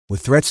With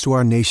threats to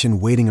our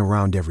nation waiting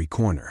around every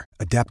corner,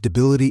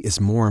 adaptability is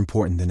more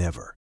important than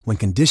ever. When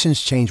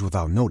conditions change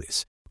without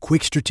notice,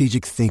 quick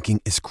strategic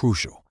thinking is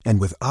crucial.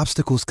 And with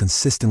obstacles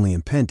consistently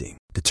impending,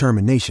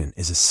 determination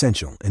is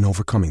essential in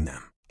overcoming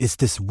them. It's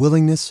this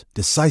willingness,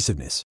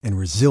 decisiveness, and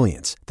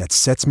resilience that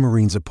sets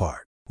Marines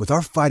apart. With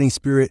our fighting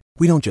spirit,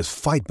 we don't just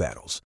fight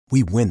battles,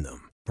 we win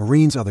them.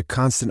 Marines are the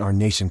constant our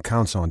nation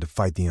counts on to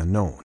fight the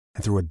unknown.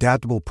 And through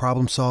adaptable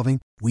problem solving,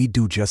 we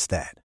do just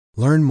that.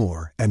 Learn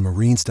more at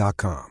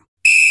marines.com.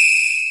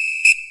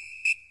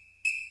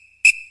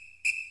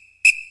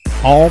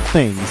 All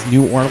things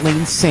New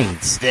Orleans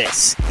Saints.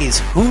 This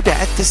is Who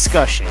Dat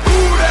Discussion. Who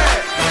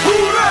dat?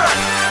 Who dat?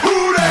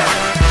 Who dat?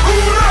 Who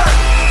dat?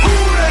 Who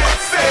dat?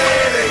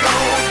 Say they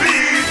gon' be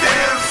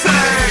damn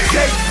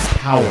same.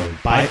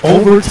 Powered by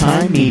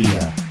Overtime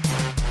Media.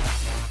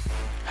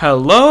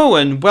 Hello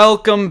and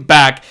welcome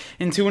back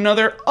into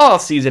another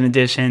all-season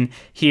edition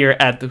here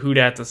at the Who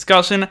Dat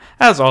Discussion.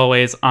 As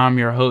always, I'm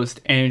your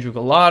host, Andrew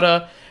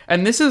Galata,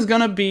 and this is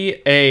going to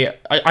be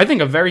I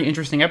think a very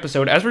interesting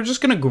episode, as we're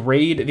just going to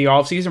grade the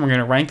offseason. We're going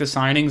to rank the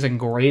signings and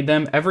grade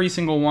them, every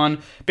single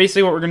one.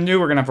 Basically what we're going to do,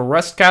 we're going to have a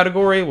rest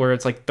category, where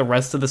it's like the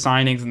rest of the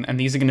signings, and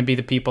these are going to be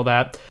the people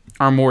that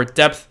are more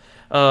depth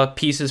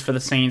pieces for the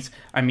Saints.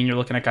 I mean, you're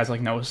looking at guys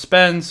like Noah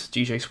Spence,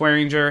 DJ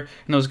Swearinger,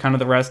 and those are kind of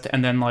the rest.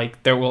 And then like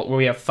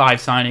we have 5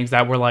 signings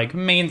that were like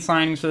main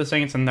signings for the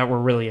Saints and that were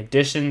really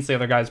additions. The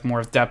other guys more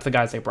of depth, the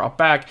guys they brought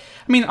back.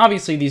 I mean,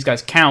 obviously these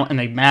guys count and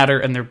they matter,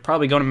 and they're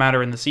probably going to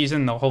matter in the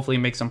season. They'll hopefully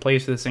make some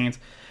plays for the Saints,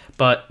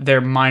 but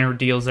they're minor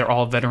deals. They're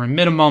all veteran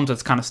minimums.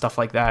 It's kind of stuff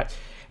like that,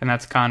 and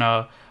that's kind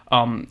of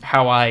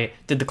how I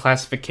did the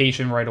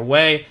classification right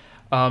away.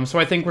 So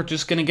I think we're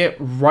just going to get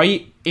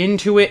right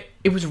into it.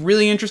 It was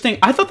really interesting.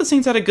 I thought the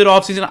Saints had a good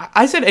offseason.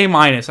 I said A-.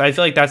 I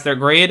feel like that's their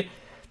grade.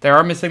 They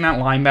are missing that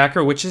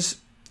linebacker, which it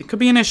could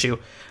be an issue.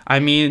 I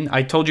mean,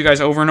 I told you guys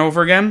over and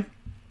over again,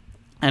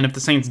 and if the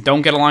Saints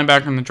don't get a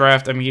linebacker in the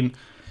draft, I mean,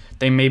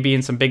 they may be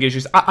in some big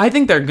issues. I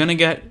think they're going to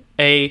get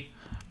a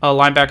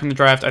linebacker in the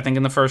draft, I think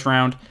in the first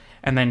round,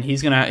 and then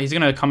he's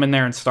gonna come in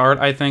there and start,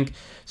 I think.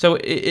 So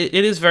it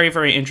is very,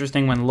 very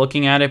interesting when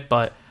looking at it,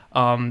 but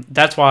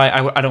that's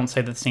why I don't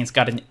say that the Saints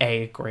got an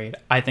A grade.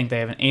 I think they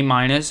have an A-,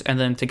 and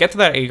then to get to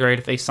that A grade,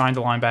 if they signed a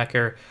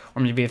linebacker,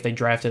 or maybe if they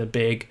drafted a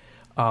big,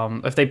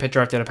 if they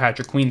drafted a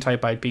Patrick Queen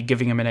type, I'd be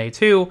giving him an A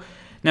too.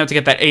 Now to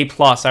get that A+,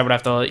 I would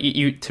have to,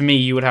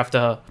 you would have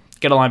to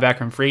get a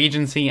linebacker in free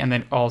agency, and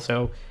then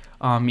also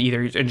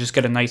either and just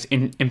get a nice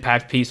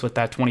impact piece with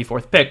that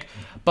 24th pick.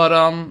 But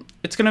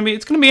it's gonna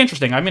be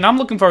interesting. I mean, I'm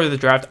looking forward to the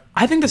draft.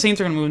 I think the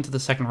Saints are gonna move into the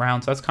second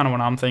round, so that's kind of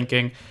what I'm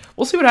thinking.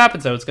 We'll see what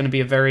happens though. It's gonna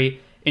be a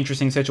very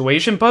interesting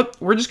situation, but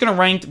we're just going to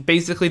rank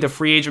basically the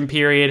free agent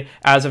period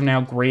as of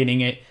now,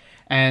 grading it,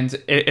 and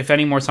if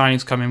any more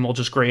signings come in, we'll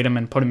just grade them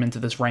and put them into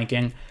this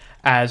ranking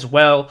as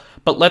well.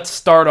 But let's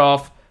start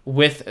off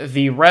with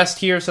the rest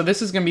here. So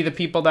this is going to be the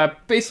people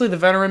that basically the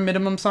veteran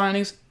minimum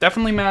signings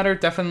definitely matter,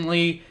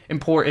 definitely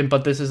important,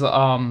 but this is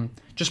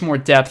just more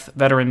depth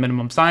veteran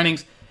minimum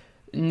signings.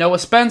 Noah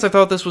Spence, I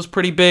thought this was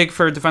pretty big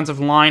for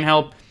defensive line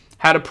help.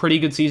 Had a pretty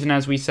good season,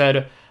 as we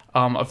said,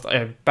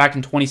 back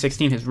in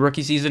 2016, his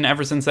rookie season.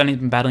 Ever since then, he's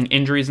been battling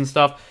injuries and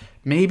stuff.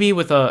 Maybe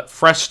with a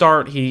fresh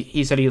start,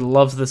 he said he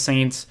loves the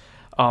Saints'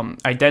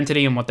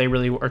 identity and what they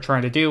really are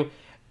trying to do.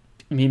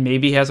 I mean,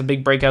 maybe he has a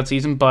big breakout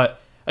season,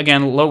 but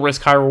again, low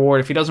risk, high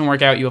reward. If he doesn't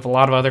work out, you have a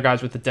lot of other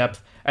guys with the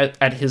depth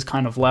at his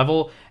kind of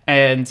level.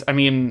 And I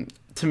mean,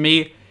 to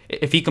me,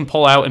 if he can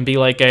pull out and be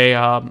like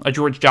a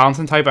George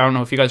Johnson type, I don't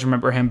know if you guys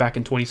remember him back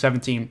in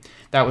 2017,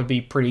 that would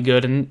be pretty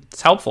good, and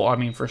it's helpful. I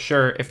mean, for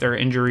sure, if there are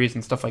injuries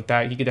and stuff like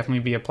that, he could definitely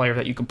be a player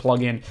that you can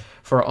plug in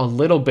for a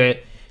little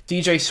bit.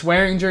 DJ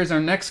Swearinger is our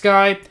next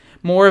guy.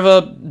 More of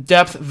a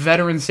depth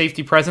veteran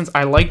safety presence.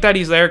 I like that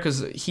he's there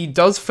because he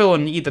does fill a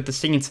need that the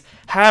Saints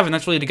have, and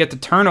that's really to get the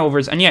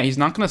turnovers. And yeah, he's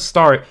not going to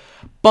start,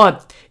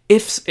 but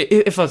if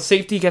a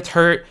safety gets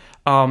hurt,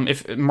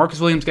 if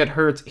Marcus Williams gets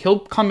hurt, he'll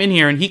come in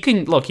here and he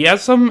can, look, he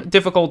has some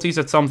difficulties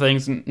at some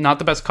things, not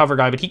the best cover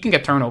guy, but he can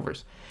get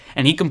turnovers.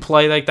 And he can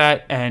play like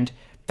that, and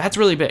that's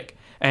really big.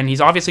 And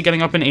he's obviously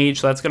getting up in age,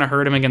 so that's going to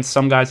hurt him against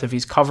some guys if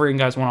he's covering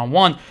guys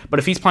one-on-one. But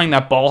if he's playing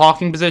that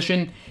ball-hawking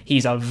position,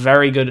 he's a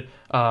very good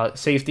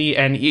safety.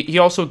 And he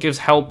also gives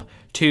help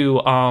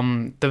to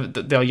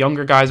the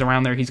younger guys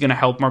around there. He's going to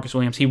help Marcus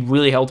Williams. He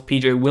really helped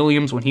PJ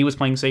Williams when he was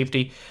playing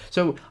safety.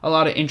 So a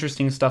lot of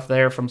interesting stuff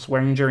there from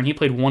Swearinger. And he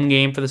played one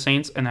game for the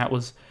Saints, and that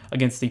was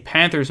against the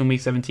Panthers in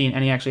Week 17,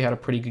 and he actually had a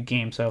pretty good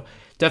game. So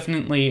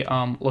definitely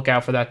look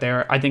out for that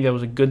there. I think that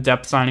was a good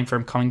depth signing for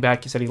him coming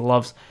back. He said he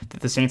loves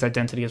the Saints'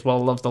 identity as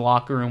well, loves the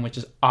locker room, which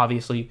is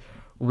obviously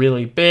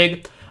really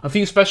big. A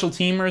few special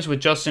teamers with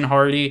Justin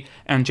Hardy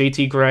and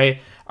JT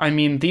Gray. I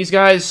mean, these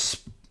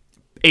guys,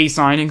 A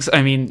signings.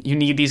 I mean, you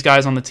need these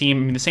guys on the team. I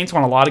mean, the Saints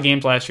won a lot of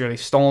games last year. They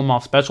stole them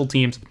off special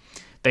teams.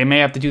 They may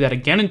have to do that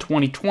again in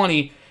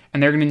 2020,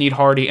 and they're going to need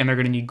Hardy and they're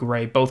going to need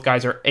Gray. Both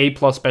guys are A+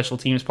 special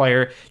teams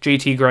player.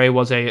 JT Gray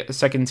was a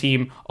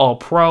second-team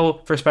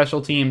All-Pro for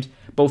special teams.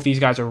 Both these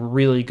guys are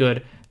really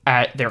good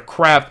at their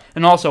craft.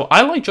 And also,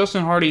 I like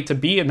Justin Hardy to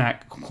be in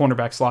that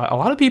cornerback slot. A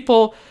lot of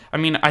people,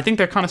 I think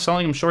they're kind of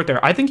selling him short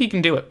there. I think he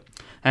can do it.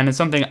 And it's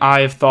something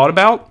I've thought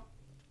about.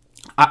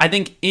 I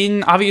think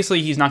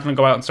obviously he's not going to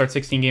go out and start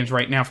 16 games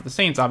right now for the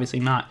Saints, obviously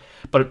not.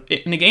 But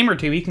in a game or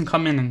two, he can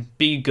come in and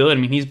be good.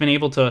 He's been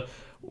able to,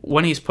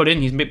 when he's put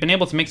in, he's been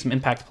able to make some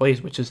impact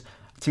plays, which is,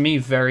 to me,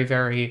 very,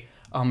 very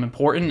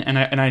important. And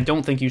I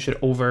don't think you should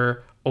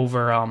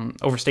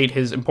overstate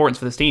his importance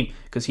for this team,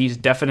 because he's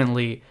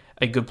definitely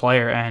a good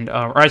player, and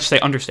or I should say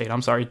understate.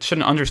 I'm sorry,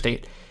 shouldn't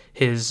understate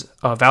his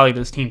value to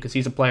this team, because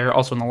he's a player.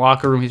 Also in the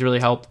locker room, he's really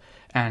helped,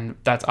 and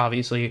that's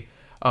obviously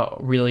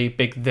really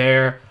big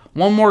there.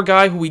 One more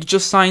guy who we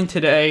just signed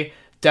today,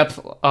 depth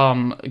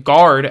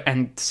guard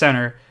and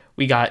center.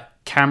 We got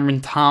Cameron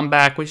Tom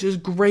back, which is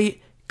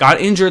great. Got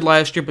injured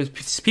last year, but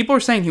people are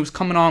saying he was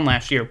coming on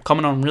last year,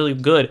 coming on really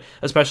good,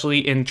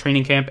 especially in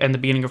training camp and the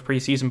beginning of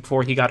preseason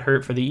before he got hurt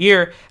out for the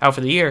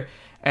year.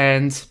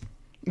 And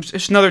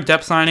it's another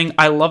depth signing.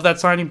 I love that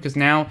signing because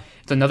now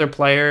it's another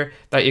player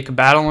that you could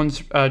battle in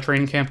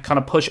training camp, kind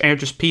of push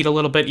Andrus Peat a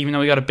little bit, even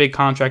though he got a big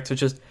contract. So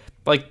just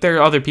like there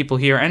are other people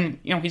here, and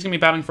he's going to be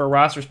battling for a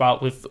roster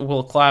spot with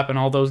Will Clapp and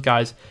all those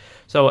guys.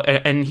 So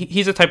and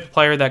he's a type of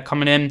player that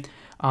coming in,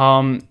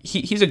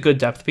 he's a good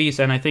depth piece,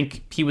 and I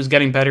think he was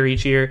getting better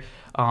each year.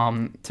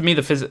 To me,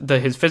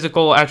 his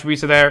physical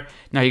attributes are there.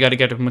 Now you got to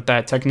get him with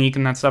that technique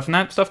and that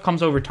stuff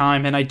comes over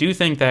time. And I do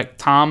think that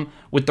Tom,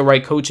 with the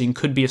right coaching,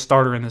 could be a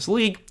starter in this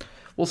league.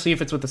 We'll see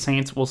if it's with the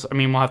Saints. We'll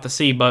have to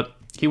see, but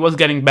he was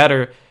getting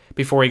better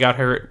before he got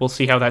hurt. We'll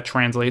see how that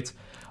translates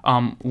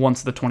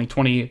once the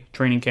 2020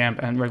 training camp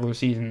and regular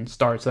season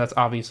starts. So that's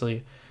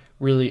obviously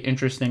really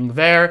interesting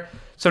there.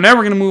 So now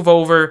we're going to move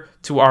over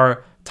to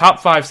our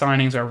top 5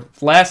 signings, our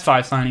last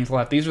 5 signings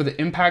left. These are the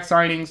impact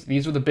signings.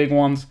 These are the big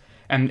ones.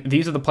 And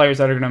these are the players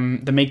that are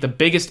going to make the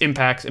biggest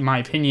impacts, in my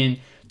opinion,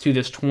 to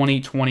this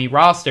 2020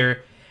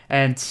 roster.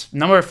 And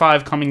number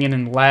 5 coming in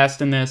and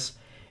last in this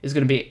is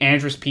going to be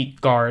Andrus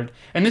Peat, guard.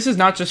 And this is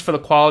not just for the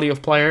quality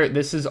of player.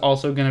 This is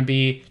also going to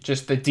be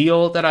just the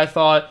deal that I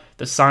thought,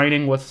 the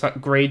signing, what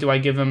grade do I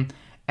give him,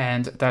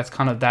 and that's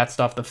kind of that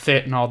stuff, the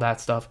fit and all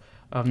that stuff,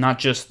 not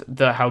just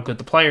how good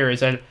the player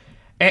is. And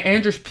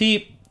Andrus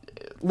Peat,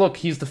 look,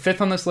 he's the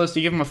 5th on this list.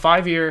 You give him a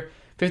 5-year,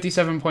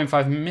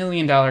 $57.5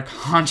 million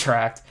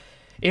contract.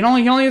 He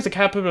only has a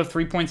cap hit of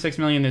 $3.6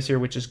 million this year,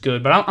 which is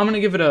good. But I'm going to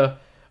give it a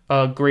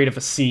grade of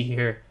a C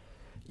here.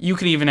 You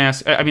could even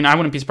ask, I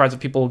wouldn't be surprised if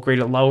people grade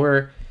it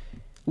lower.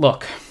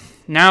 Look,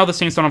 now the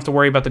Saints don't have to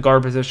worry about the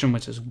guard position,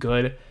 which is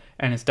good.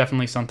 And it's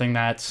definitely something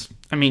that's,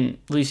 at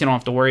least you don't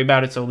have to worry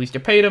about it. So at least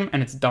you paid him,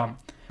 and it's done.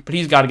 But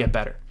he's got to get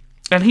better.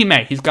 And he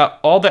may. He's got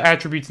all the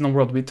attributes in the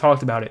world. We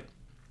talked about it.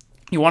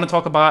 You want to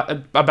talk about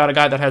a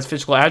guy that has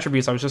physical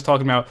attributes? I was just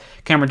talking about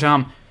Cameron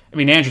Tom.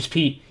 Andrus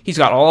Peat, he's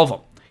got all of them.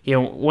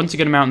 Once you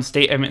get him out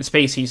in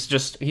space,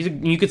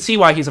 you could see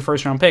why he's a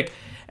first-round pick.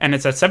 And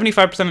it's at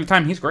 75% of the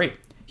time, he's great.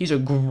 He's a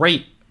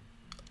great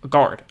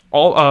guard,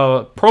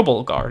 all Pro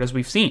Bowl guard, as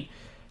we've seen.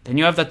 Then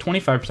you have that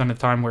 25% of the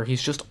time where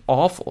he's just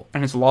awful,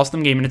 and it's lost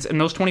them game. And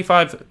those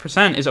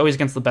 25% is always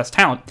against the best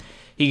talent.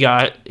 He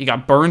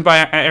got burned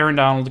by Aaron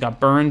Donald, got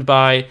burned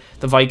by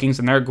the Vikings,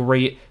 and they're a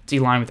great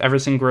D-line with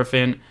Everson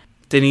Griffin,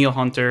 Danielle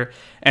Hunter,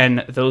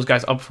 and those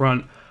guys up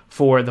front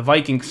for the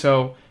Vikings.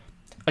 So,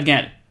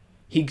 again,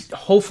 he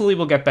hopefully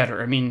will get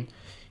better.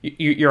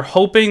 You're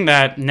hoping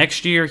that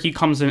next year he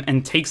comes in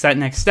and takes that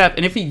next step.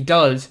 And if he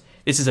does,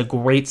 this is a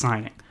great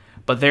signing.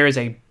 But there is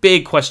a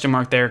big question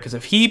mark there, because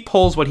if he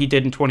pulls what he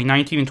did in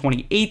 2019 and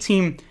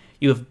 2018,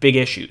 you have big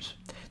issues.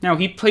 Now,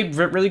 he played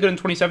really good in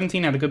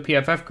 2017, had a good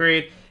PFF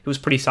grade. It was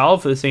pretty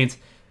solid for the Saints.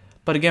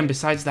 But again,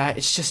 besides that,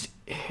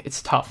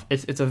 it's tough.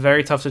 It's a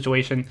very tough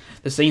situation.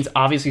 The Saints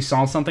obviously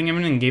saw something in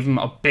him and gave him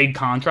a big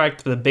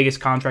contract, the biggest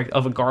contract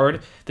of a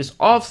guard this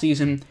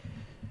offseason.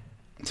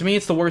 To me,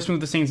 it's the worst move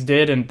the Saints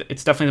did, and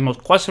it's definitely the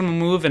most questionable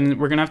move, and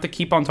we're going to have to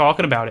keep on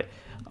talking about it.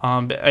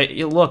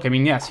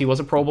 Yes, he was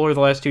a Pro Bowler the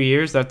last 2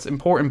 years. That's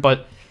important,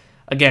 but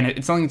again,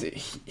 it's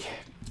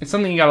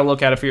something you got to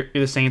look at if you're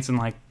the Saints,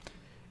 and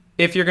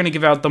if you're going to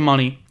give out the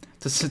money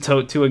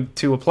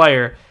to a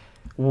player,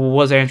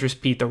 was Andrus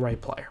Peat the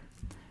right player?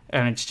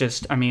 And it's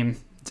just,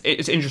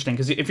 it's interesting,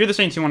 because if you're the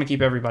Saints, you want to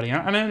keep everybody.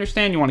 And I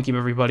understand you want to keep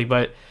everybody,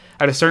 but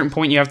at a certain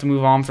point, you have to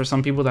move on for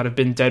some people that have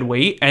been dead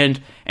weight,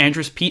 and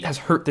Andrus Peat has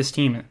hurt this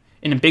team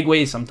in big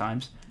ways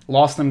sometimes,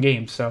 lost them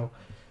games. So,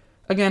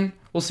 again,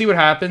 we'll see what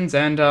happens,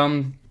 and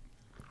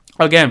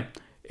again,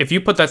 if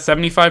you put that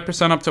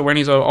 75% up to when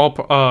he's an all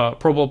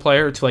Pro Bowl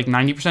player to 90%,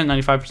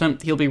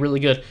 95%, he'll be really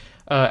good.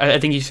 I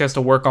think he just has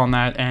to work on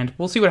that, and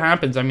we'll see what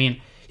happens.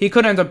 He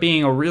could end up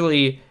being a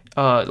really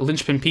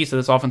linchpin piece of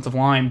this offensive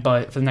line,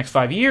 but for the next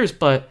 5 years,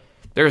 but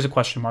there is a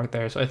question mark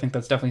there, so I think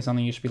that's definitely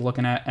something you should be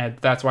looking at, and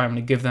that's why I'm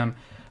going to give them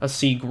a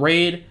C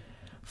grade.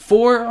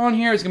 4 on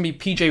here is going to be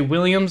P.J.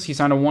 Williams. He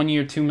signed a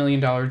 1-year, $2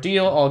 million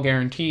deal, all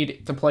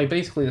guaranteed to play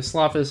basically the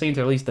slot for the Saints,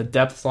 or at least the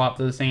depth slot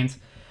for the Saints.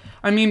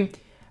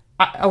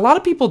 A lot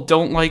of people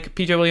don't like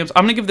P.J. Williams.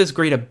 I'm going to give this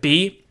grade a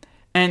B,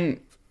 and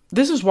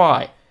this is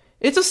why.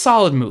 It's a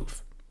solid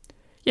move.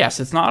 yes,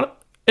 it's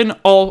not an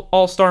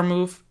all-star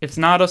move. It's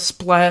not a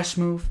splash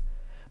move,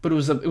 but it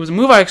was a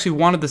move I actually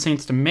wanted the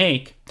Saints to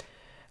make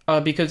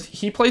because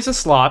he plays a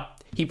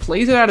slot. He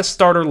plays it at a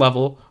starter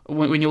level.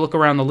 When you look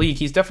around the league,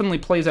 he's definitely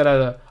plays it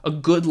at a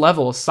good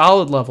level, a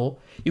solid level.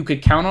 You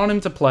could count on him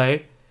to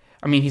play.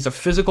 I mean, he's a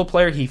physical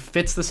player. He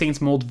fits the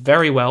Saints mold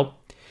very well.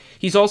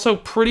 He's also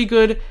pretty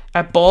good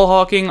at ball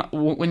hawking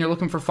when you're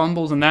looking for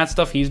fumbles and that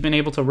stuff. He's been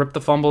able to rip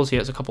the fumbles. He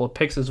has a couple of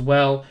picks as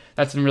well.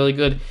 That's been really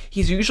good.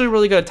 He's usually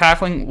really good at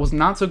tackling. Was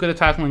not so good at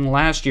tackling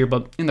last year,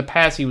 but in the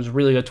past he was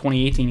really good.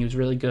 2018 he was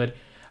really good.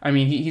 I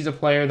mean, he's a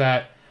player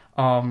that,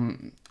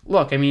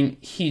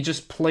 he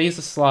just plays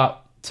the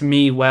slot to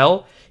me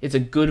well. It's a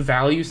good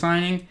value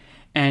signing,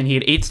 and he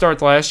had 8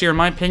 starts last year. In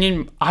my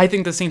opinion, I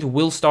think the Saints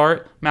will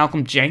start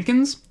Malcolm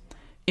Jenkins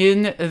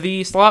in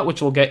the slot,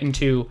 which we'll get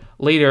into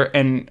later,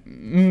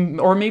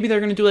 or maybe they're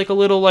going to do like a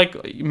little,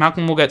 like,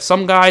 Malcolm will get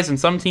some guys and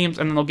some teams,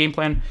 and then they'll game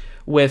plan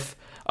with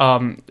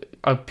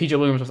PJ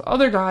Williams with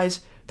other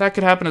guys. That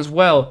could happen as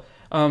well.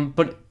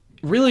 But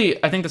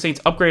really, I think the Saints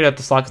upgraded at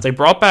the slot because they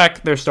brought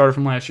back their starter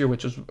from last year,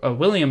 which was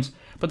Williams,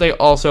 but they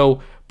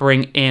also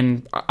bring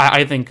in,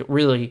 I think,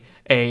 really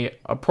a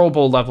Pro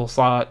Bowl level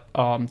slot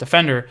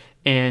defender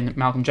in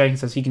Malcolm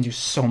Jenkins, as he can do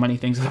so many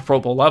things at the Pro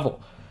Bowl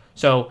level.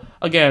 So,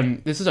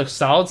 again, this is a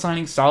solid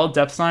signing, solid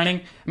depth signing.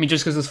 I mean,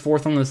 just because it's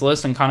 4th on this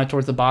list and kind of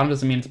towards the bottom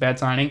doesn't mean it's a bad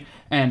signing.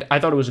 And I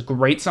thought it was a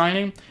great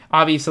signing.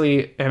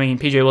 Obviously, I mean,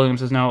 PJ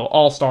Williams is no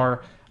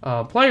all-star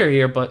player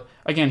here, but,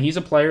 again, he's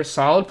a player,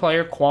 solid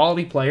player,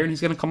 quality player, and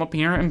he's going to come up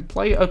here and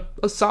play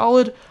a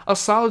solid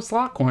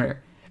slot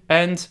corner.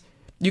 And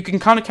you can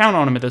kind of count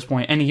on him at this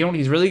point. And you know what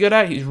he's really good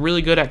at? He's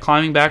really good at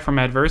climbing back from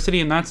adversity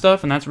and that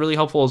stuff, and that's really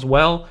helpful as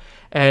well.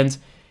 And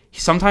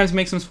he sometimes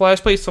makes some splash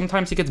plays,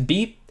 sometimes he gets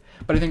beat.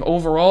 But I think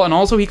overall, and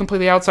also he can play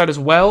the outside as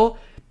well.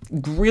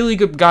 Really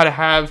good guy to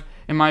have,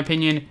 in my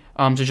opinion,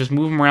 to just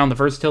move him around. The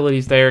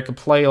versatility's there. Can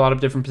play a lot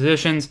of different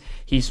positions.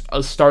 He's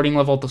a starting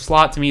level at the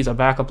slot. To me, he's a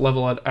backup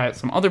level at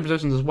some other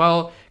positions as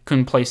well.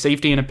 Can play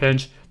safety in a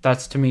pinch.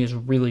 That's, to me, is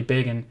really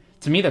big, and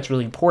to me, that's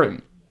really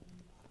important.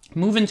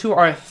 Moving to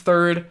our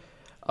third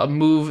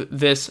move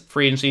this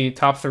free agency,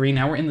 top 3.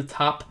 Now we're in the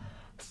top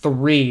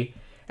 3.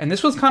 And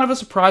this was kind of a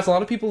surprise. A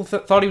lot of people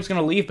thought he was going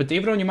to leave, but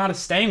David Onyemata is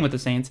staying with the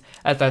Saints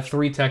at that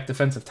 3-tech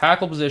defensive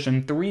tackle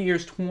position. 3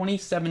 years,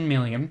 $27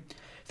 million.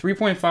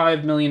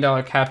 $3.5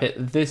 million cap hit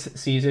this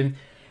season.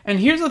 And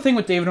here's the thing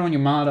with David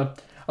Onyemata.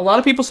 A lot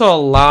of people saw a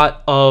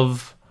lot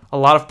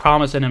of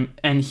promise in him,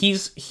 and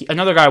he's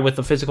another guy with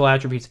the physical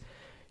attributes.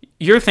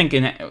 You're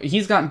thinking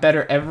he's gotten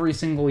better every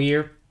single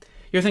year.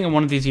 You're thinking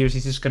one of these years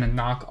he's just going to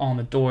knock on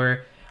the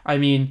door. I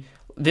mean,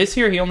 this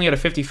year he only had a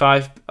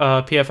 55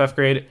 PFF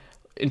grade.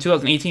 In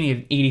 2018, he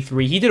had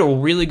 83. He did a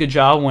really good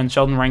job when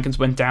Sheldon Rankins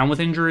went down with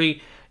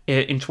injury.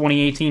 In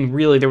 2018,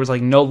 really, there was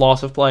like no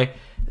loss of play.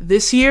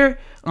 This year,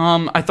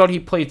 I thought he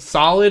played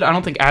solid. I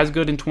don't think as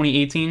good in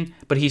 2018,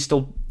 but he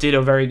still did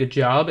a very good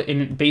job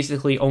in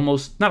basically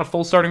almost not a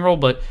full starting role,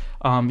 but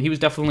he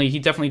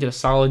definitely did a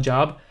solid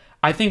job.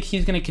 I think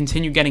he's going to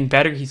continue getting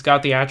better. He's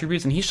got the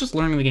attributes, and he's just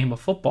learning the game of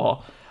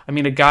football. I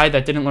mean, a guy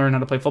that didn't learn how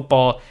to play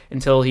football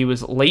until he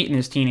was late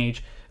as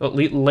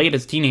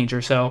a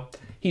teenager. So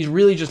he's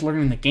really just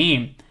learning the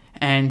game.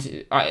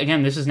 And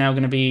again, this is now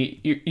going to be,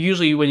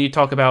 usually when you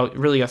talk about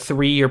really a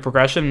 3-year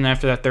progression, and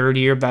after that 3rd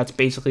year, that's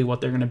basically what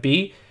they're going to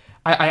be.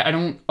 I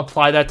don't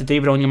apply that to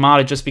David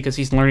Onyemata just because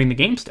he's learning the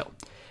game still.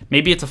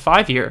 Maybe it's a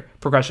 5-year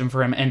progression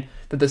for him, and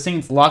that the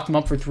Saints locked him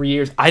up for 3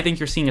 years. I think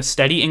you're seeing a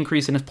steady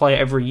increase in his play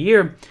every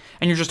year,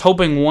 and you're just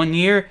hoping 1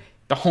 year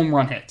the home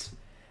run hits.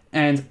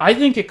 And I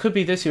think it could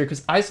be this year,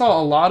 because I saw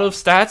a lot of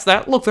stats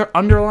that, look, they're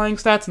underlying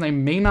stats, and they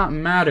may not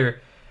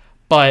matter,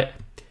 but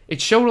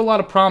it showed a lot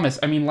of promise.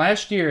 I mean,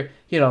 last year,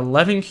 he had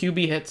 11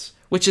 QB hits,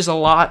 which is a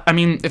lot. I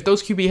mean, if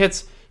those QB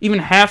hits, even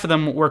half of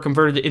them were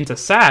converted into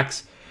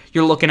sacks,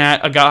 you're looking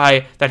at a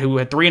guy who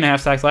had 3.5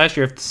 sacks last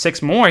year. If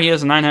 6 more, he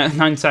has a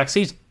 9-sack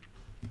season.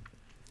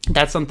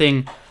 That's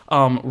something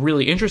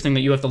really interesting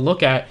that you have to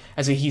look at,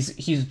 as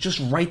he's just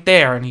right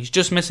there, and he's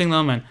just missing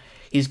them, and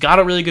he's got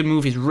a really good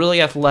move. He's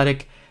really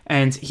athletic,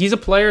 and he's a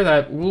player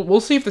that we'll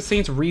see if the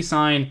Saints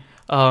re-sign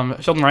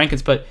Sheldon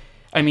Rankins, but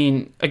I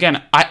mean,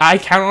 again, I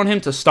count on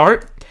him to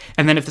start,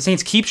 and then if the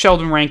Saints keep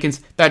Sheldon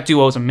Rankins, that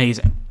duo is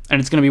amazing,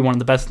 and it's going to be one of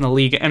the best in the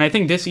league. And I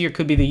think this year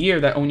could be the year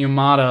that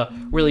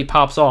Onyemata really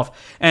pops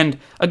off. And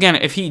again,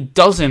 if he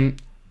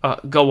doesn't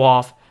go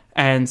off,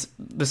 and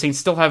the Saints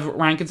still have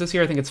Rankins this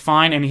year, I think it's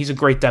fine, and he's a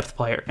great depth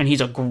player, and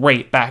he's a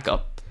great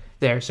backup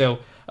there. So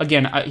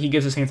again, he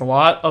gives the Saints a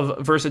lot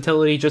of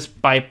versatility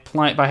just by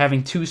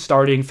having 2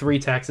 starting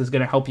 3-techs is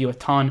going to help you a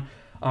ton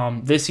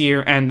this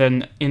year, and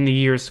then in the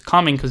years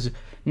coming, because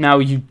now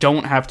you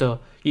don't have to,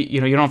 you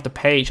don't have to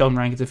pay Sheldon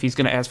Rankins if he's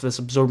going to ask for this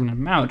absorbent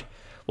amount.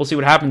 We'll see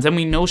what happens. And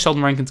we know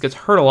Sheldon Rankins gets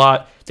hurt a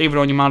lot. David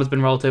Onyemata's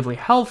been relatively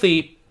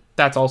healthy.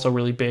 That's also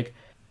really big,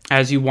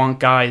 as you want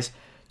guys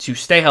to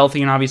stay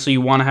healthy, and obviously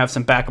you want to have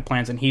some backup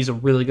plans, and he's a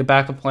really good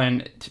backup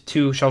plan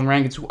to Sheldon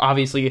Rankins, who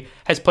obviously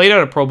has played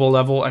at a Pro Bowl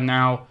level, and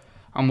now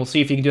We'll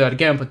see if he can do that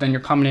again, but then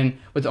you're coming in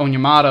with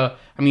Onyemata.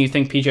 I mean, you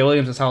think P.J.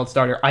 Williams is a solid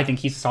starter. I think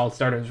he's a solid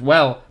starter as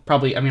well.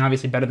 Probably, I mean,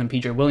 obviously better than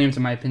P.J. Williams,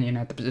 in my opinion,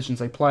 at the positions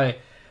they play.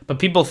 But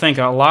people think,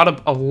 a lot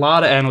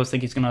of analysts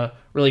think he's going to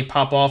really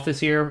pop off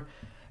this year,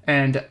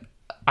 and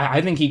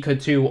I think he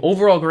could too.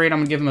 Overall grade, I'm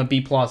going to give him a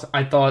B+.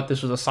 I thought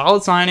this was a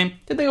solid signing.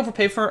 Did they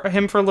overpay for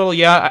him for a little?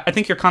 Yeah, I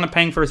think you're kind of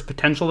paying for his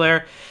potential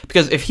there,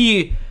 because if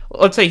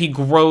let's say he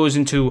grows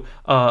into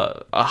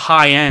a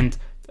high-end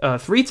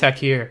 3-tech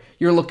here,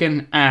 you're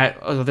looking at,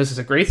 this is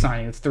a great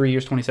signing. It's 3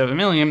 years, $27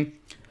 million.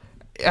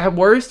 At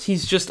worst,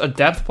 he's just a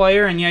depth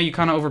player, and yeah, you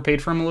kind of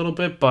overpaid for him a little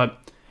bit, but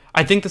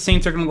I think the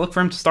Saints are going to look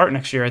for him to start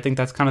next year. I think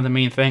that's kind of the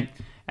main thing.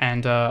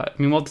 And, I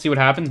mean, we'll have to see what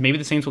happens. Maybe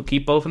the Saints will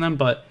keep both of them,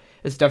 but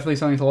it's definitely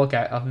something to look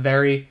at. A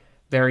very,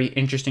 very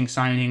interesting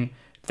signing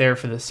there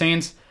for the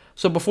Saints.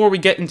 So before we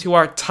get into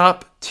our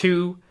top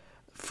 2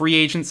 free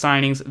agent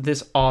signings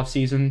this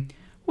offseason,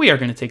 we are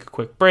going to take a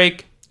quick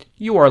break.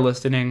 You are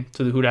listening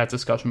to the Who Dat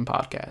Discussion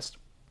podcast.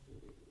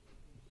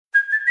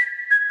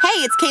 Hey,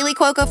 it's Kaylee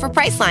Cuoco for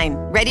Priceline.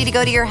 Ready to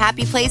go to your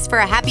happy place for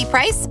a happy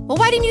price? Well,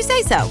 why didn't you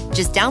say so?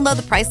 Just download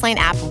the Priceline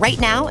app right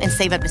now and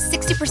save up to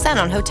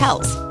 60% on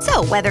hotels.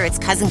 So whether it's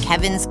Cousin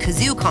Kevin's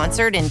Kazoo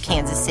Concert in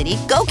Kansas City,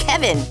 go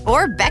Kevin,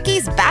 or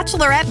Becky's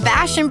Bachelorette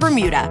Bash in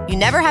Bermuda, you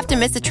never have to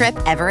miss a trip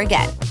ever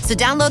again. So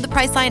download the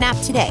Priceline app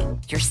today.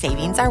 Your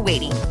savings are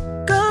waiting.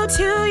 Go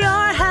to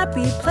your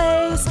happy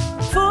place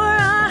for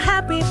a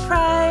happy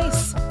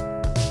price.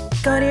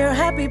 Go to your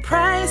happy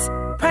price,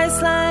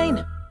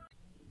 Priceline.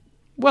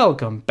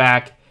 Welcome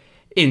back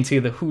into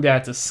the Who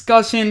Dat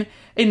discussion,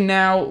 and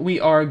now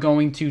we are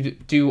going to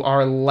do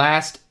our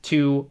last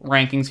 2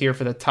 rankings here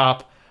for the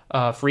top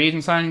free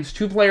agent signings.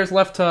 2 players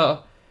left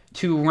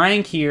to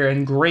rank here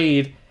and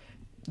grade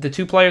the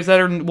 2 players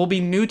that will be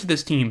new to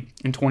this team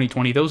in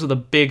 2020. Those are the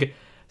big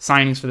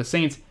signings for the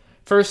Saints.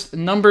 First,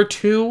 number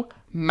 2,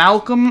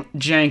 Malcolm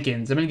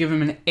Jenkins. I'm going to give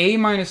him an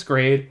A-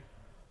 grade,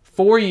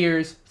 4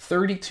 years,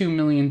 $32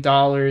 million.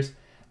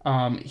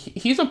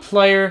 He's a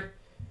player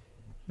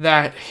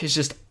that is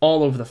just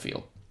all over the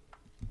field.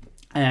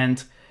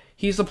 And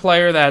he's a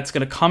player that's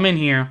going to come in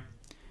here.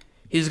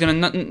 He's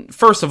going to,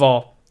 first of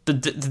all, the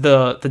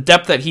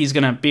depth that he's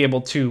going to be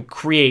able to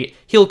create,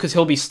 because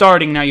he'll be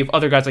starting. Now you have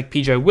other guys like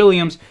P.J.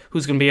 Williams,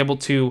 who's going to be able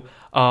to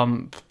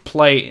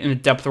play in a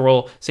depth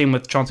role. Same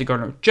with Chauncey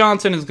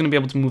Gardner-Johnson, is going to be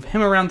able to move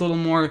him around a little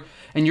more.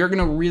 And you're going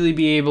to really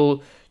be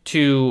able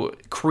to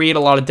create a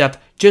lot of depth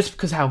just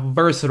because how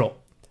versatile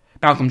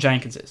Malcolm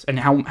Jenkins is and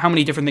how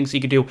many different things he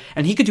could do.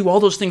 And he could do all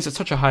those things at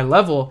such a high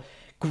level.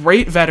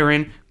 Great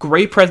veteran,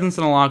 great presence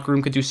in the locker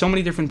room, could do so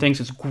many different things.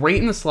 Is great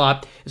in the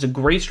slot, is a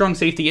great strong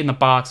safety in the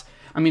box.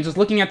 I mean, just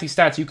looking at these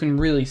stats, you can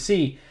really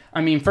see.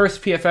 I mean,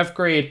 first PFF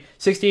grade,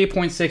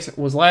 68.6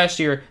 was last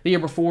year. The year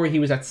before, he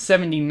was at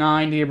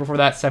 79. The year before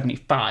that,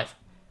 75.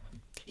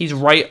 He's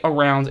right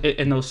around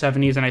in those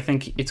 70s, and I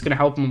think it's going to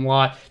help him a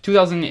lot.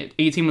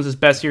 2018 was his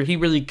best year. He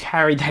really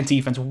carried that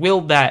defense,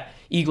 willed that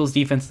Eagles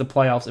defense to the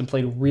playoffs, and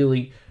played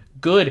really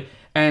good.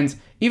 And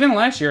even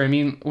last year, I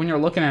mean, when you're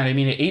looking at it, I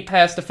mean, 8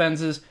 pass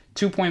defenses,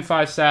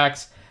 2.5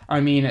 sacks. I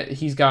mean,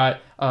 he's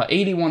got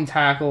 81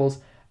 tackles.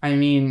 I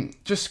mean,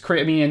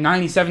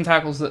 97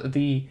 tackles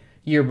the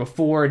year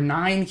before,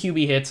 9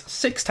 QB hits,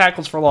 6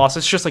 tackles for loss.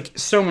 It's just like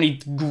so many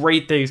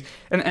great things,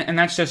 and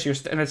that's just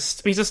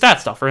he's a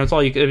stat stuffer. That's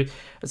all you could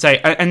say,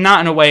 and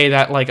not in a way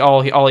that like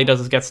all he does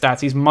is get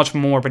stats. He's much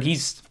more, but he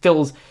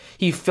fills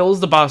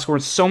the box score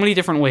in so many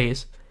different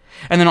ways.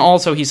 And then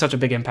also, he's such a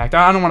big impact.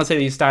 I don't want to say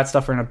that he's stat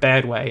stuffer in a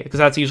bad way, because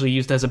that's usually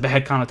used as a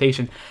bad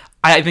connotation.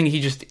 I think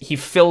he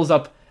fills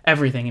up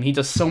everything, and he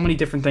does so many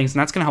different things, and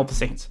that's going to help the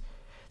Saints.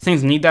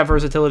 Saints need that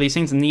versatility.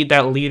 Saints need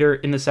that leader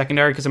in the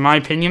secondary, because in my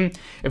opinion,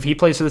 if he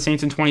plays for the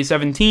Saints in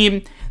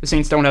 2017, the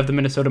Saints don't have the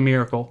Minnesota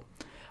Miracle.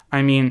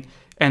 I mean,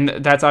 and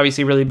that's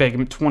obviously really big.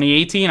 In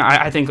 2018,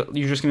 I think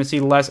you're just going to see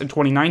less. In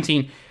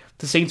 2019,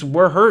 the Saints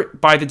were hurt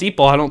by the deep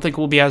ball. I don't think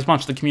it will be as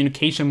much. The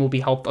communication will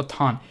be helped a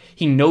ton.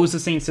 He knows the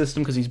Saints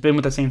system because he's been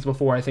with the Saints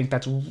before. I think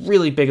that's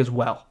really big as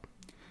well.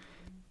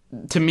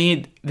 To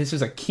me, this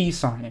is a key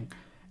signing.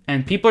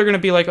 And people are going to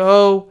be like,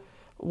 oh,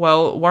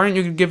 well, why aren't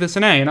you going to give this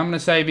an A? And I'm going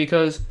to say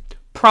because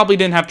probably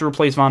didn't have to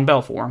replace Von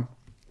Bell for him.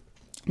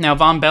 Now,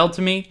 Von Bell,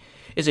 to me,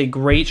 is a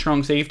great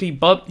strong safety,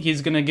 but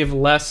he's going to give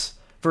less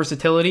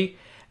versatility.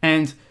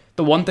 And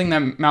the one thing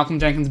that Malcolm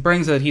Jenkins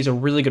brings is that he's a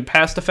really good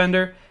pass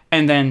defender,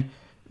 and then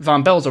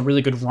Von Bell is a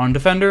really good run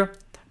defender,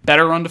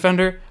 better run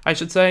defender, I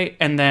should say.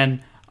 And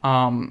then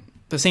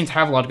the Saints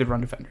have a lot of good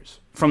run defenders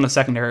from the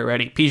secondary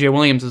already. P.J.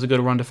 Williams is a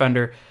good run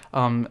defender,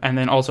 and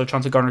then also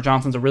Chauncey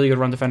Gardner-Johnson's a really good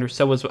run defender.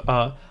 So is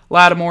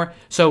Lattimore.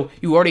 So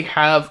you already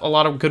have a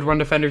lot of good run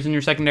defenders in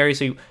your secondary.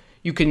 So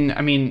you can,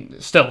 I mean,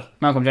 still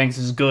Malcolm Jenkins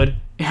is good,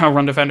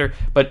 run defender,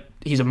 but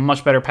he's a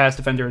much better pass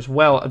defender as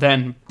well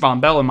than Von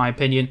Bell, in my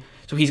opinion.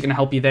 So he's going to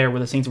help you there, where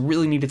the Saints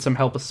really needed some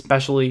help,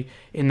 especially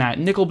in that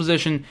nickel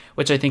position,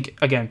 which I think,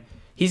 again,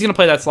 he's going to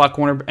play that slot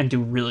corner and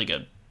do really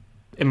good,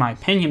 in my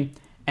opinion.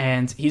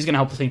 and he's going to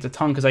help the Saints a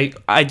ton because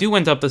I do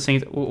end up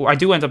thinking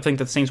that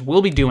the Saints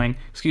will be doing,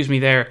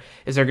 they're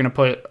going to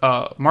put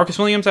Marcus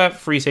Williams at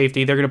free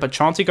safety, they're going to put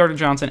Chauncey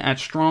Gardner-Johnson at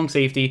strong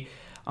safety,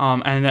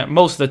 and that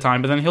most of the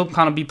time, but then he'll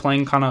kind of be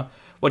playing kind of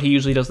what he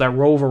usually does, that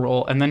rover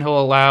role, and then he'll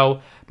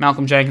allow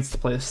Malcolm Jenkins to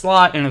play the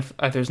slot, and if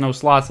there's no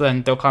slots,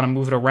 then they'll kind of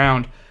move it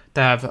around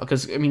to have,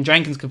 because,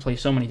 Jenkins can play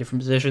so many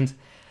different positions.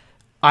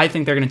 I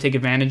think they're going to take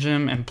advantage of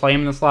him and play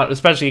him in the slot,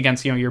 especially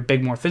against, your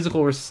big, more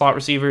physical slot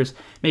receivers.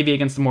 Maybe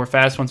against the more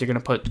fast ones, you're going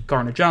to put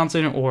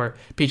Gardner-Johnson or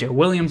PJ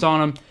Williams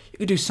on him. You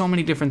could do so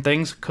many different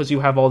things because you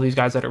have all these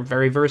guys that are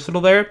very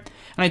versatile there.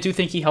 And I do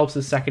think he helps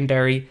the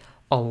secondary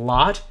a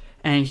lot,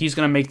 and he's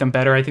going to make them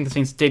better. I think the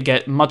Saints did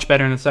get much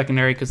better in the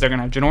secondary because they're going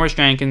to have Janoris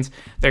Jenkins.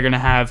 They're going to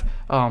have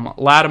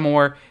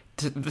Lattimore.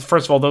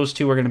 First of all, those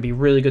two are going to be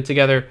really good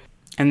together.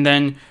 And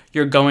then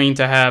you're going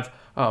to have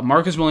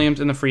Marcus Williams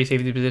in the free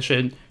safety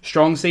position.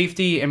 Strong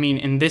safety,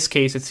 in this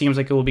case, it seems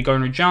like it will be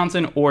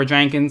Gardner-Johnson or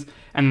Jenkins,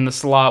 and then the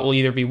slot will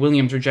either be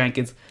Williams or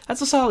Jenkins.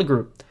 That's a solid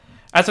group.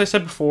 As I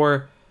said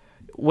before,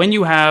 when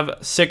you have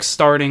 6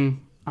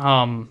 starting,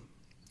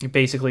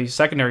 basically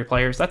secondary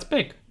players, that's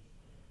big.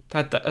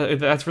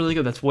 That's really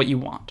good. That's what you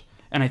want.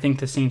 And I think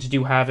the Saints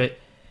do have it.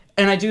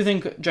 And I do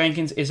think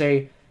Jenkins is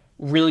a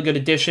really good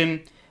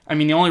addition.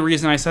 The only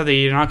reason I said that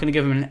you're not going to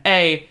give him an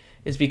A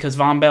is because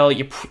Von Bell,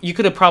 you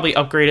could have probably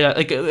upgraded that.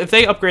 Like, if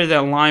they upgraded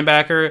that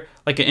linebacker,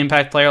 like an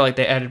impact player, like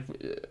they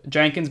added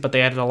Jenkins, but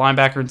they added a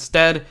linebacker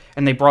instead,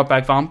 and they brought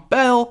back Von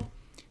Bell,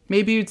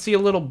 maybe you'd see a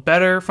little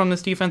better from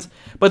this defense.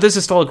 But this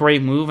is still a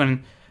great move,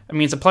 and,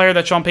 it's a player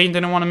that Sean Payton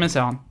didn't want to miss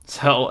out on.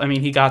 So,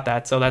 he got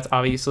that, so that's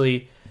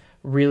obviously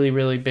really,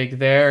 really big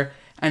there.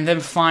 And then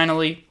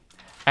finally,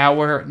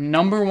 our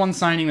number one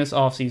signing this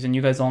offseason,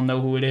 you guys all know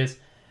who it is.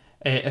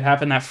 It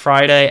happened that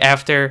Friday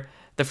after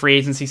the free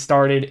agency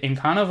started in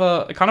kind of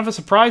a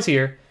surprise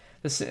here.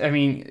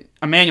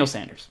 Emmanuel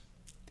Sanders.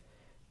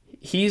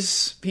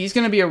 He's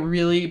going to be a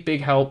really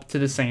big help to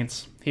the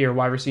Saints here,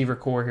 wide receiver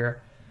core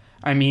here.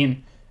 You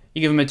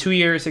give him a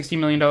 2-year, $60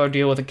 million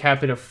deal with a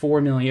cap hit of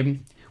 $4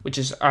 million, which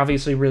is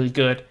obviously really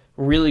good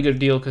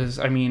deal because,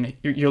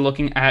 you're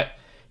looking at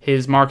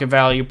his market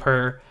value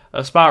per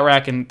spot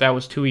rack, and that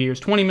was 2 years,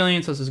 $20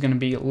 million, so this is going to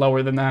be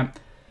lower than that.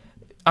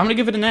 I'm going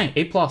to give it an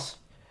A+.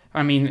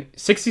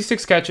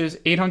 66 catches,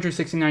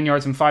 869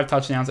 yards, and 5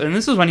 touchdowns. And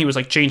this is when he was,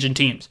 changing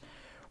teams.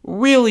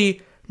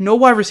 Really, no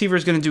wide receiver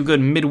is going to do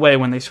good midway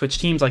when they switch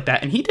teams like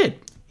that. And he did.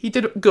 He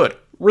did good.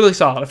 Really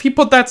solid. If he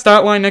put that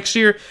stat line next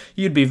year,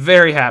 you'd be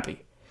very happy.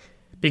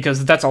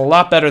 Because that's a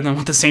lot better than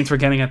what the Saints were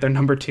getting at their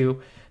number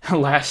 2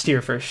 last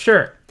year, for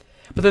sure.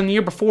 But then the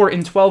year before,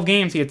 in 12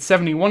 games, he had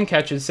 71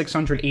 catches,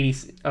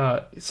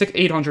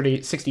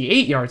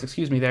 868 yards,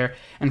 there,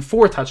 and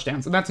 4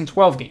 touchdowns. And that's in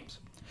 12 games.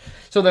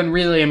 So then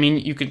really,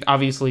 you could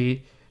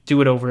obviously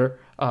do it over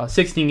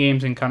 16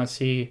 games and kind of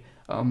see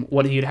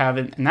what he'd have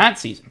in that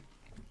season.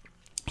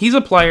 He's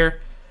a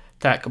player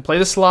that could play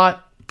the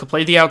slot, could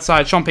play the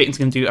outside. Sean Payton's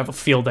going to have a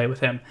field day with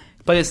him.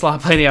 Play the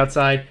slot, play the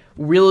outside.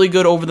 Really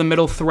good over the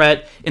middle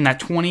threat in that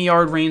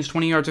 20-yard range,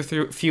 20 yards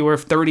or fewer,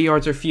 30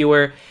 yards or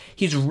fewer.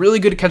 He's really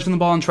good at catching the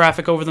ball in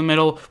traffic over the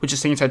middle, which the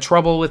Saints had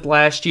trouble with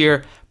last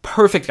year.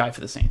 Perfect guy for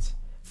the Saints.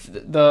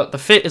 The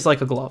fit is like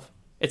a glove.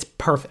 It's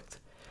perfect.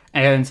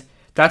 And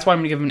that's why I'm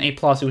going to give him an A+.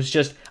 It was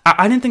just,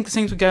 I didn't think the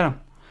Saints would get him.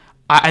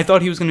 I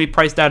thought he was going to be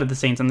priced out of the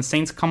Saints, and the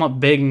Saints come up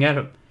big and get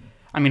him.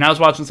 I was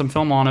watching some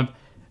film on him.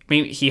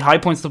 He high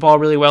points the ball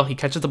really well. He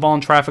catches the ball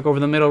in traffic over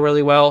the middle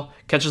really well.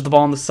 Catches the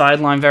ball on the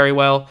sideline very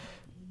well.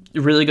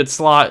 Really good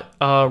slot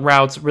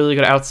routes, really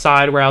good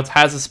outside routes.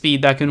 Has the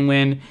speed that can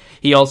win.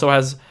 He also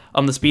has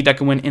the speed that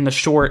can win in the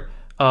short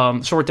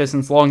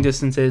distance, long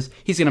distances.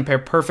 He's going to pair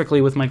perfectly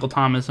with Michael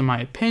Thomas, in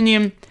my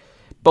opinion.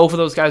 Both of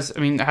those guys,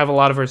 have a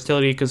lot of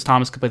versatility because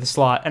Thomas could play the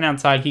slot and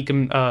outside.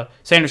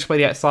 Sanders can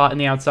play the slot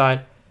and the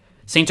outside.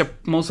 Saints are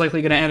most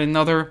likely going to add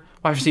another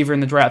wide receiver in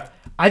the draft.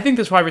 I think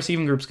this wide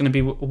receiving group is going to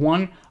be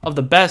one of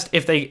the best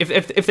if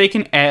they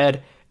can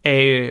add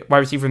a wide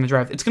receiver in the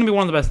draft. It's going to be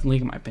one of the best in the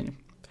league, in my opinion.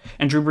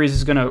 And Drew Brees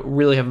is going to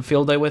really have a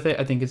field day with it.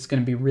 I think it's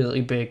going to be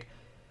really big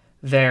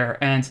there,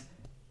 and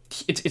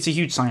it's a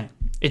huge signing.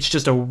 It's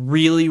just a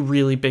really,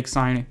 really big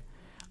signing.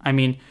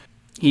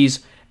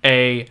 He's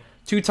a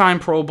 2-time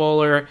Pro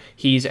Bowler.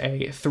 He's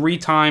a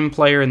 3-time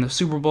player in the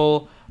Super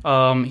Bowl.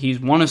 He's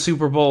won a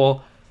Super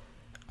Bowl.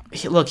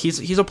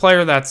 He's a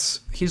player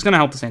he's going to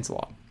help the Saints a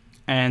lot.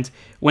 And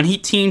when he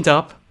teamed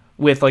up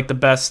with the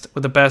best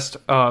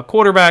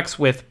quarterbacks,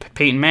 with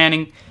Peyton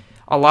Manning,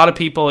 a lot of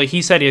people,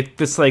 he said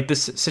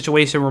this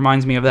situation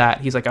reminds me of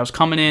that. He's like, I was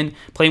coming in,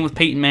 playing with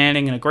Peyton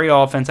Manning and a great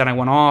offense, and I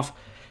went off.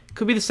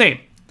 Could be the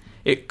same.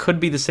 It could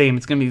be the same.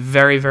 It's going to be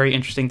very, very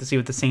interesting to see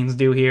what the Saints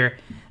do here.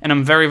 And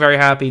I'm very, very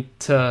happy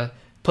to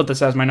put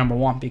this as my number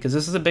 1 because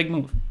this is a big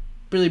move.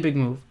 Really big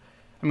move.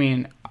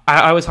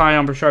 I was high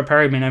on Brashard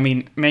Perryman.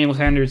 Emmanuel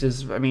Sanders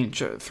is,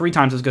 3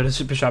 times as good as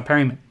Brashard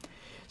Perryman.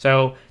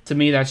 So, to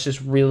me, that's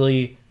just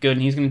really good.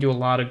 And he's going to do a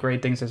lot of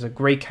great things. There's a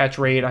great catch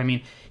rate.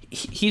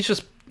 He's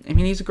just I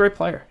mean, he's a great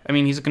player. I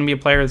mean, he's going to be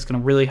a player that's going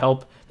to really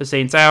help the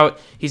Saints out.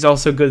 He's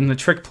also good in the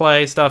trick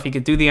play stuff. He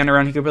could do the end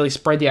around. He could really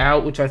spread you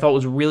out, which I thought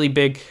was really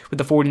big with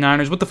the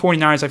 49ers. With the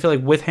 49ers, I feel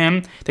like with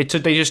him, they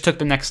just took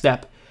the next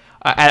step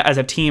as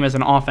a team, as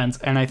an offense,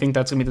 and I think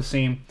that's going to be the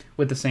same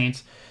with the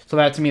Saints. So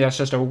that, to me, that's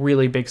just a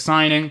really big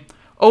signing.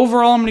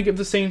 Overall, I'm going to give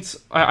the Saints,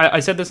 I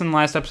said this in the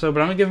last episode,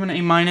 but I'm going to give them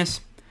an A-.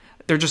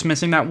 They're just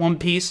missing that one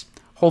piece.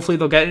 Hopefully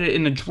they'll get it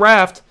in the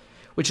draft,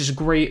 which is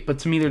great, but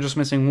to me, they're just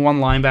missing one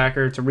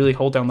linebacker to really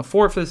hold down the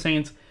fort for the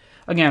Saints.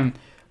 Again,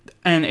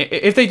 and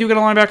if they do get a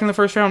linebacker in the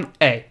first round,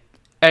 A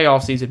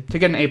offseason. To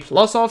get an A+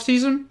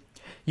 offseason,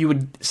 you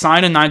would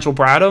sign a Nigel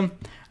Bradham,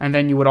 and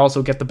then you would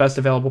also get the best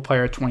available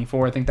player at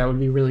 24. I think that would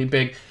be really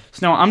big.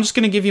 So now I'm just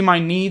going to give you my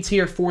needs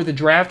here for the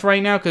draft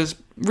right now, because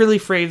really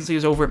free agency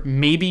is over.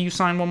 Maybe you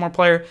sign one more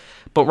player,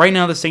 but right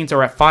now the Saints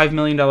are at $5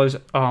 million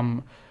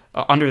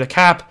under the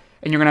cap,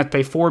 and you're going to have to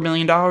pay $4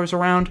 million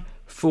around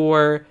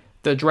for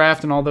the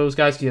draft and all those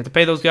guys. You have to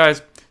pay those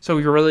guys, so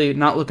you're really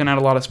not looking at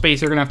a lot of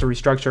space. You're going to have to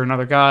restructure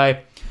another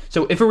guy.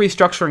 So if a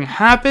restructuring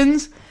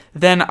happens,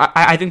 then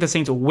I think the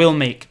Saints will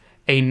make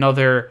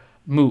another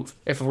move.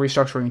 If a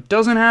restructuring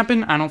doesn't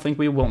happen, I don't think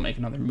we will make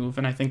another move,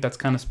 and I think that's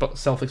kind of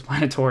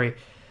self-explanatory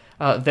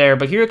there.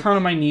 But here are kind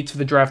of my needs for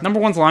the draft. Number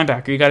one's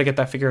linebacker. You got to get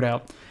that figured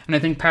out. And I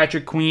think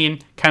Patrick Queen,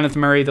 Kenneth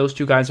Murray, those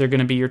two guys are going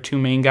to be your two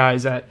main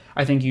guys that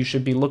I think you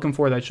should be looking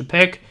for, that you should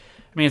pick.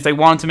 I mean, if they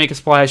want to make a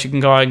splash, you can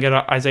go out and get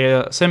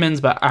Isaiah Simmons,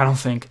 but I don't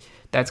think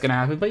that's going to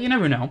happen. But you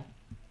never know.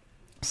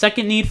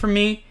 Second need for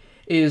me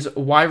is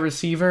wide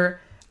receiver.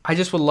 I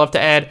just would love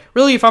to add,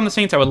 really, if I'm the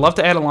Saints, I would love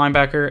to add a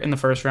linebacker in the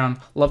first round.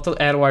 Love to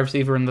add a wide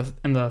receiver in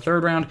the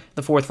third round.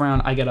 The fourth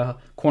round, I get a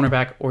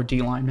cornerback or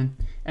D lineman.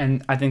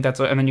 And I think and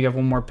then you have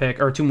one more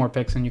pick, or two more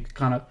picks, and you can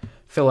kind of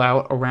fill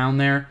out around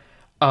there.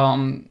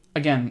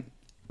 Again,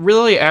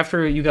 really,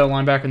 after you get a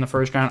linebacker in the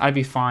first round, I'd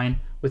be fine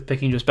with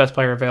picking just best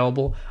player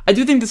available. I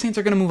do think the Saints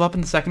are going to move up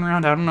in the second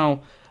round. I don't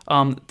know.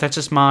 That's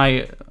just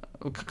my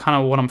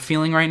kind of what I'm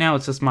feeling right now.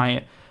 It's just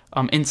my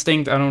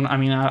instinct.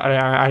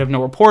 I have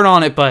no report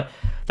on it, but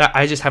that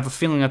I just have a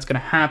feeling that's going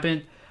to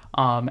happen.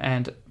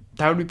 And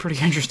that would be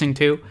pretty interesting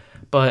too.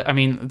 But I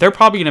mean, they're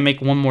probably going to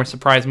make one more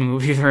surprise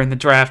move either in the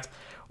draft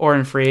or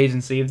in free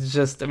agency. It's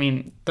just, I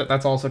mean,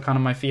 that's also kind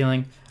of my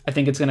feeling. I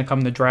think it's going to come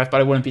in the draft,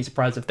 but I wouldn't be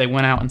surprised if they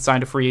went out and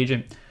signed a free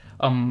agent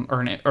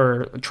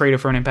or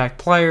traded for an impact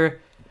player.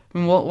 I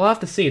mean, we'll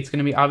have to see. It's going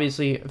to be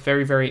obviously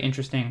very, very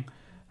interesting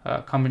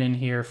coming in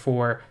here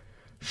for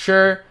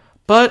sure.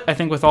 But I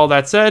think with all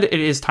that said, it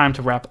is time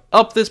to wrap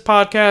up this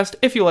podcast.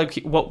 If you like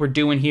what we're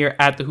doing here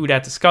at the Who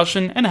Dat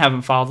Discussion and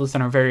haven't followed us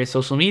on our various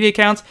social media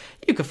accounts,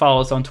 you can follow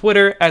us on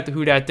Twitter at the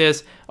Who Dat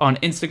Dis, on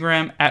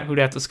Instagram at Who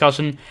Dat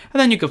Discussion, and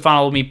then you can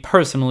follow me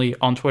personally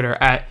on Twitter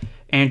at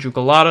Andrew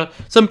Galata.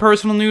 Some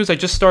personal news: I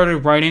just started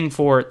writing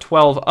for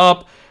 12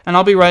 Up, and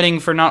I'll be writing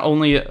for not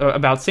only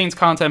about Saints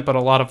content, but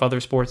a lot of other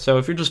sports. So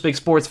if you're just big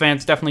sports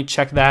fans, definitely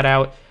check that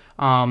out.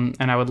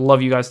 And I would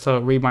love you guys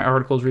to read my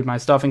articles, read my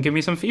stuff, and give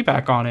me some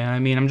feedback on it. I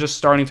mean, I'm just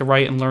starting to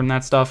write and learn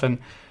that stuff, and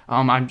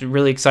I'm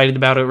really excited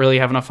about it, really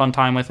having a fun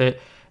time with it.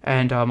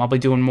 And I'll be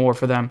doing more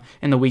for them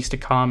in the weeks to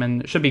come,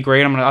 and it should be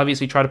great. I'm going to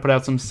obviously try to put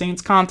out some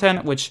Saints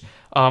content, which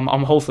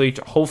I'm hopefully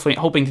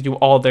hoping to do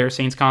all their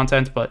Saints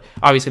content, but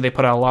obviously they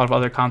put out a lot of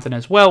other content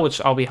as well, which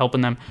I'll be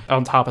helping them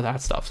on top of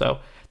that stuff. So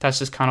that's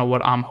just kind of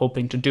what I'm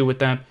hoping to do with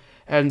them.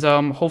 And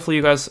hopefully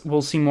you guys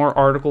will see more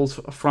articles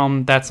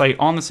from that site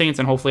on the Saints,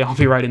 and hopefully I'll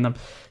be writing them.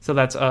 So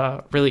that's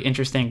really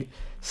interesting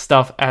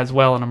stuff as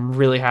well, and I'm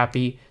really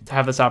happy to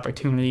have this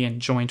opportunity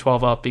and join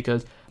 12 Up,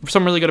 because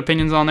some really good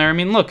opinions on there. I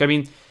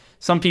mean,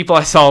 some people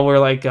I saw were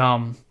like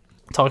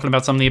talking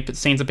about some of the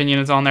Saints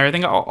opinions on there. I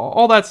think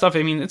all that stuff,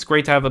 I mean, it's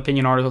great to have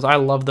opinion articles. I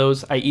love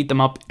those. I eat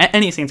them up.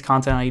 Any Saints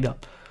content I eat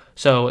up.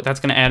 So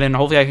that's going to add in.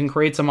 Hopefully I can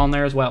create some on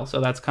there as well.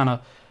 So that's kind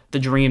of the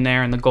dream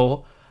there and the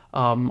goal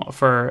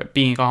for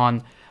being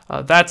on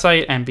that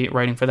site and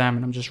writing for them.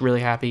 And I'm just really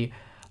happy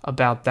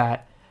about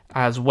that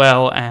as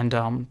well.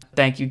 And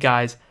thank you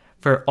guys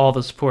for all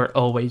the support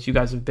always. You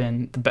guys have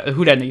been the best.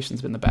 Who Dat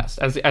Nation's been the best,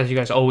 as you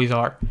guys always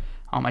are.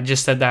 I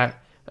just said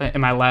that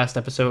in my last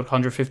episode,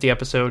 150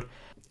 episode.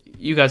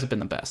 You guys have been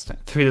the best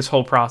through this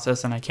whole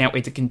process, and I can't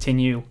wait to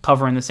continue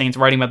covering the Saints,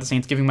 writing about the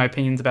Saints, giving my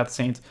opinions about the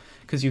Saints,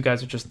 because you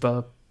guys are just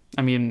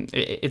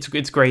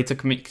it's great to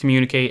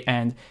communicate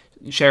and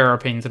share our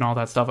opinions and all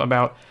that stuff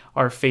about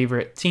our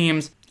favorite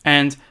teams.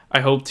 And I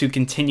hope to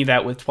continue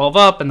that with 12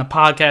 Up and the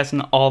podcast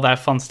and all that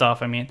fun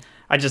stuff. I mean,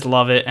 I just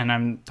love it, and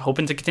I'm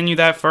hoping to continue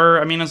that for,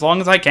 as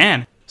long as I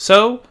can.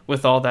 So,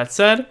 with all that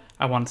said,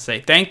 I want to say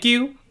thank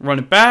you, run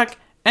it back,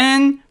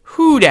 and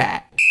Who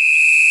Dat?